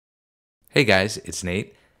Hey guys, it's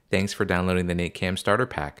Nate. Thanks for downloading the Nate Cam Starter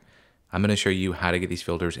Pack. I'm going to show you how to get these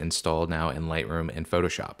filters installed now in Lightroom and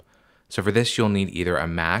Photoshop. So for this, you'll need either a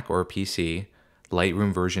Mac or a PC,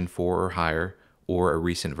 Lightroom version 4 or higher, or a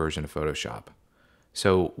recent version of Photoshop.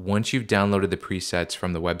 So once you've downloaded the presets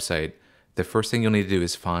from the website, the first thing you'll need to do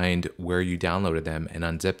is find where you downloaded them and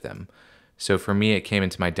unzip them. So for me, it came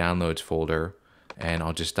into my downloads folder, and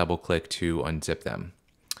I'll just double click to unzip them.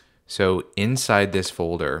 So inside this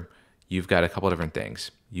folder, you've got a couple different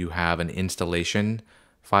things. You have an installation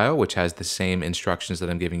file, which has the same instructions that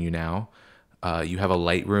I'm giving you now. You have a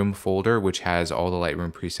Lightroom folder, which has all the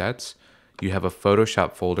Lightroom presets. You have a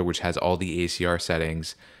Photoshop folder, which has all the ACR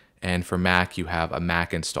settings. And for Mac, you have a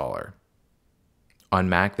Mac installer. On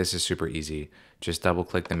Mac, this is super easy. Just double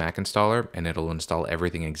click the Mac installer and it'll install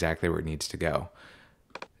everything exactly where it needs to go.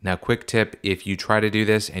 Now, quick tip, if you try to do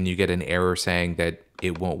this and you get an error saying that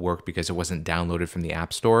it won't work because it wasn't downloaded from the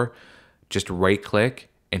App Store, just right click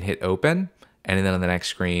and hit open, and then on the next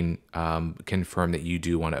screen, confirm that you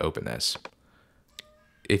do want to open this.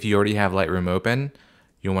 If you already have Lightroom open,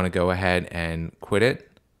 you'll want to go ahead and quit it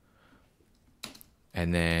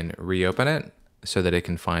and then reopen it so that it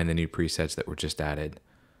can find the new presets that were just added.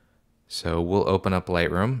 So we'll open up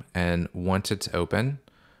Lightroom, and once it's open,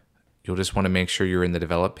 you'll just want to make sure you're in the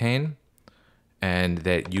develop pane and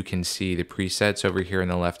that you can see the presets over here in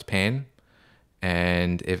the left pane.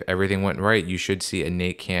 And if everything went right, you should see a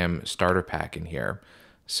Nate Cam starter pack in here.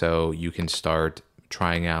 So you can start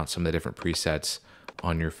trying out some of the different presets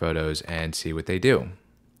on your photos and see what they do.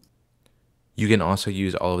 You can also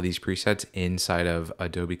use all of these presets inside of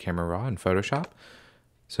Adobe Camera Raw and Photoshop.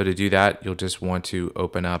 So to do that, you'll just want to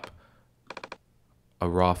open up a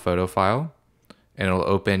raw photo file, and it'll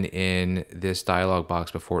open in this dialog box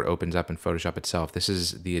before it opens up in Photoshop itself. This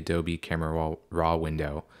is the Adobe Camera Raw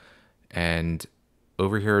window. And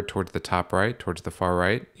over here towards the top right, towards the far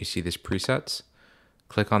right, you see this presets.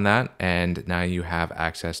 Click on that, and now you have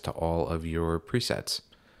access to all of your presets,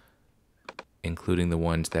 including the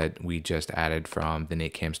ones that we just added from the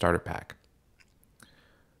Nate Cam Starter Pack.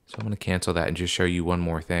 So I'm going to cancel that and just show you one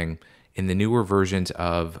more thing. In the newer versions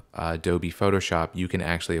of Adobe Photoshop, you can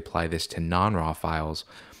actually apply this to non-RAW files.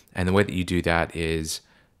 And the way that you do that is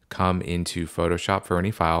come into Photoshop for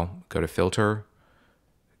any file, go to Filter,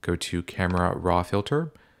 go to Camera Raw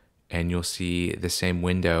Filter, and you'll see the same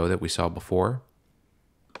window that we saw before.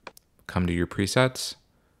 Come to your presets,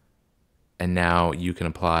 and now you can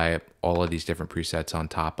apply all of these different presets on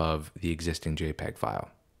top of the existing JPEG file.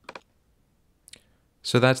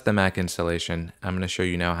 So that's the Mac installation. I'm going to show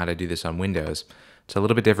you now how to do this on Windows. It's a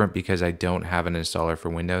little bit different because I don't have an installer for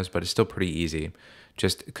Windows, but it's still pretty easy.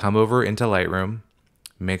 Just come over into Lightroom,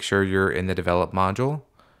 make sure you're in the Develop module,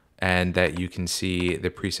 and that you can see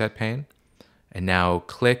the preset pane. And now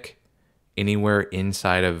click anywhere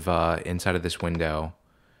inside of this window,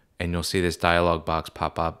 and you'll see this dialog box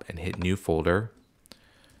pop up, and hit New Folder.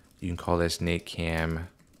 You can call this Nate Cam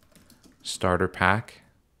Starter Pack.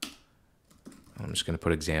 I'm just going to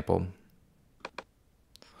put example.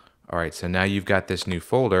 All right, so now you've got this new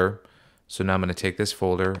folder. So now I'm going to take this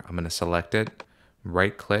folder, I'm going to select it,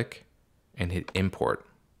 right click, and hit import.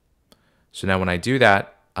 So now when I do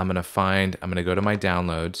that, I'm going to go to my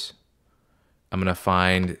downloads. I'm going to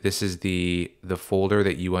find, this is the folder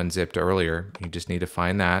that you unzipped earlier. You just need to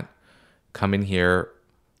find that. Come in here,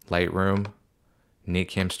 Lightroom, Nate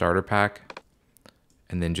Cam Starter Pack,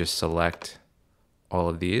 and then just select all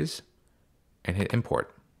of these and hit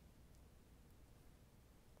import.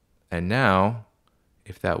 And now,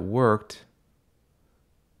 if that worked,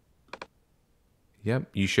 yep,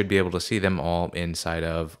 you should be able to see them all inside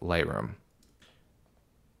of Lightroom.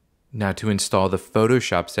 Now to install the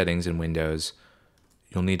Photoshop settings in Windows,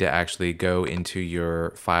 you'll need to actually go into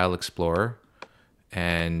your File Explorer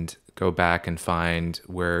and go back and find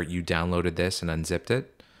where you downloaded this and unzipped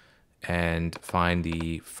it, and find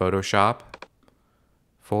the Photoshop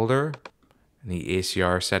folder and the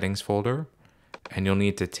ACR settings folder. And you'll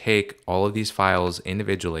need to take all of these files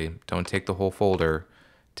individually. Don't take the whole folder.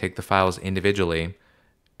 Take the files individually,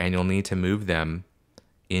 and you'll need to move them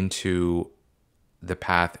into the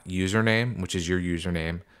path username, which is your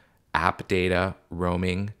username, app data,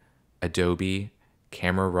 roaming, Adobe,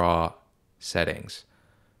 Camera Raw, settings.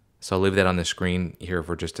 So I'll leave that on the screen here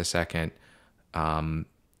for just a second.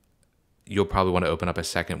 You'll probably want to open up a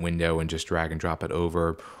second window and just drag and drop it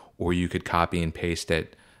over, or you could copy and paste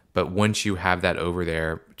it. But once you have that over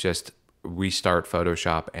there, just restart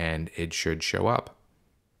Photoshop and it should show up.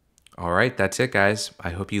 All right, that's it, guys.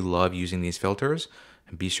 I hope you love using these filters.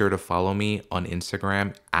 And be sure to follow me on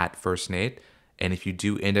Instagram @FirstNate. And if you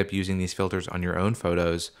do end up using these filters on your own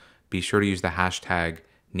photos, be sure to use the hashtag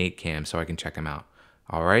NateCam so I can check them out.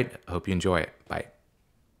 All right, I hope you enjoy it. Bye.